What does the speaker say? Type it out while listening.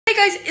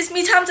Hey guys, it's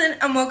me Tamsin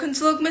and welcome to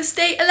VLOGMAS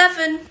Day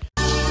 11.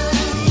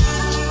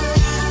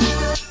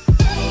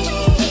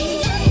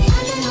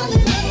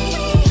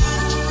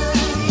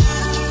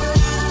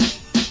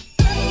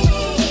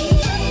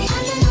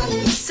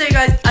 So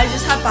guys, I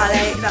just had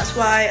ballet, that's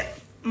why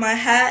my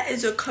hair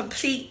is a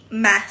complete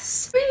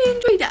mess. Really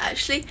enjoyed it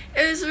actually,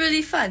 it was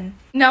really fun.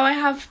 Now I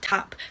have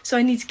tap, so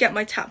I need to get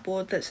my tap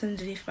board that's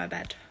underneath my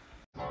bed.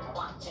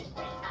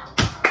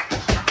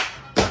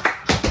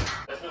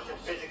 There's nothing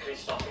physically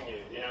stopping you,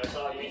 you know, it's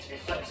not like you need to be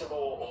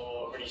flexible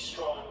or really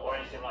strong or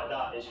anything like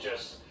that. It's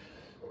just,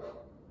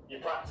 you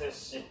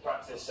practice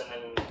and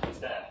then it's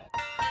there.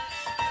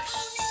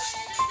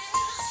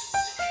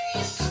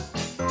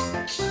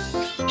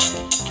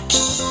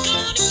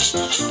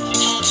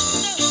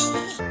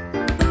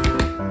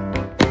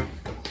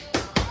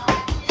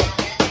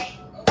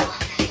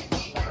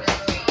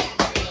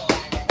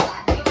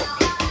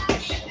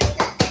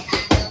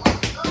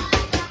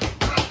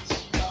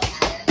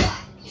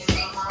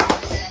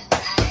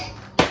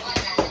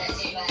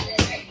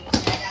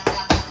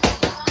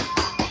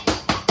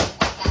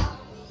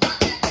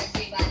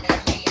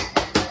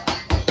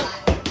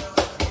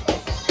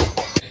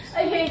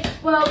 Okay,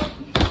 well,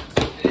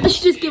 I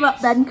should just give up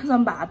then because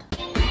I'm bad.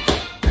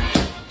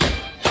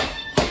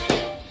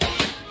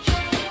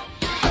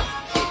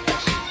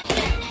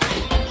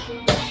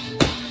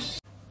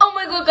 Oh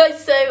my god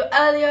guys, so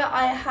earlier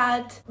I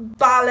had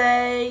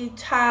ballet,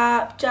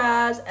 tap,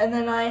 jazz, and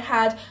then I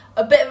had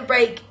a bit of a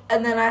break,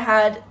 and then I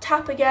had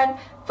tap again,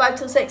 5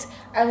 till 6,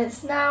 and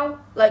it's now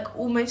like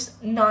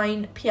almost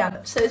 9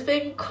 PM. So it's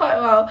been quite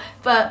a while,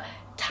 but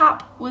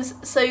tap was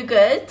so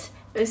good.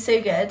 It was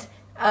so good.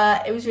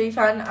 It was really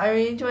fun. I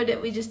really enjoyed it.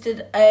 We just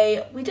did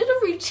a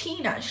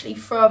routine actually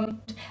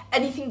from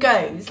Anything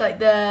Goes, like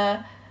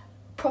the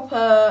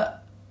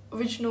proper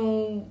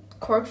original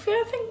choreography,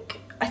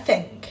 I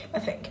think.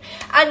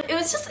 And it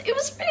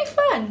was really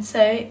fun.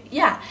 So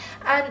yeah.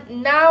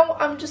 And now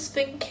I'm just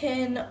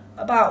thinking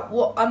about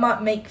what I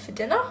might make for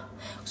dinner.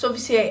 So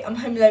obviously I'm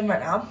home alone right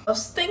now. I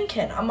was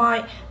thinking I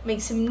might make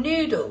some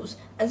noodles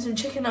and some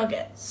chicken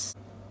nuggets.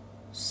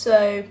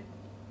 So,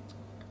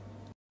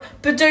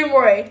 but don't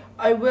worry,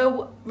 I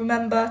will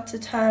remember to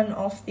turn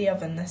off the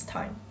oven this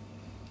time.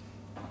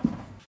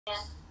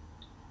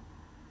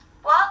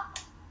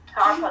 What?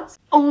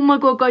 Oh my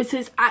god guys, so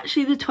it's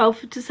actually the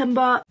 12th of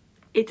December.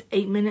 It's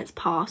 8 minutes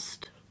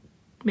past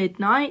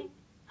midnight.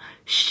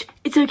 Shh,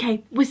 it's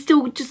okay. We're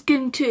still just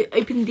going to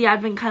open the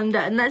advent calendar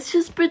and let's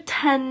just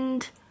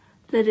pretend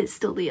that it's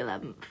still the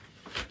 11th.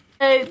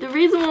 So the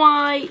reason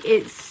why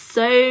it's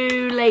so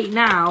late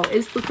now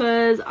is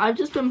because I've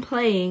just been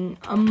playing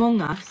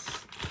Among Us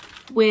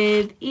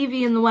with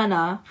Evie and the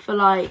Wenner for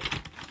like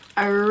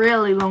a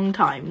really long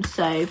time,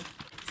 so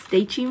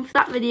stay tuned for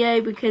that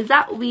video because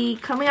that will be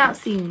coming out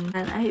soon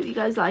and I hope you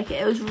guys like it.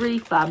 It was really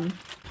fun,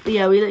 but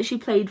yeah, we literally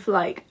played for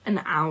like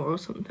an hour or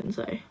something.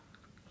 So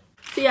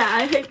yeah,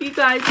 I hope you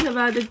guys have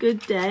had a good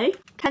day.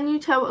 Can you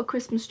tell a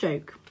Christmas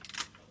joke?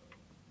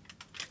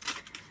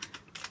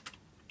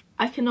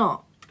 I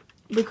cannot,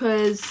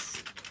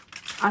 because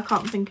I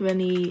can't think of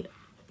any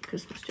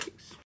Christmas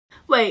jokes.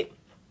 Wait,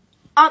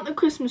 aren't the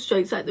Christmas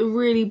jokes like the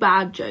really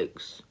bad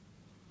jokes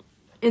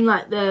in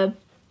like the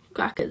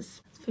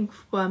crackers? Let's think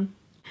of one.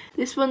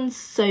 This one's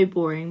so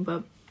boring,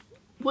 but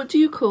what do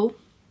you call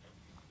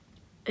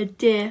a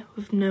deer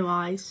with no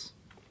eyes?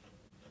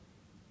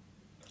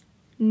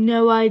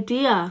 No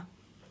idea.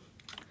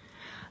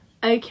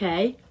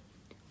 Okay,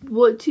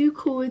 what do you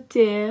call a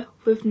deer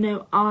with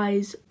no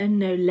eyes and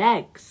no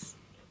legs?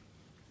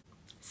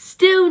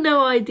 Still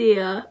no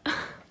idea.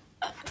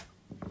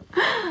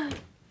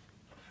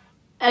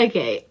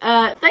 Okay,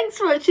 thanks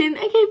for watching.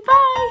 Okay,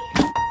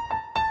 bye.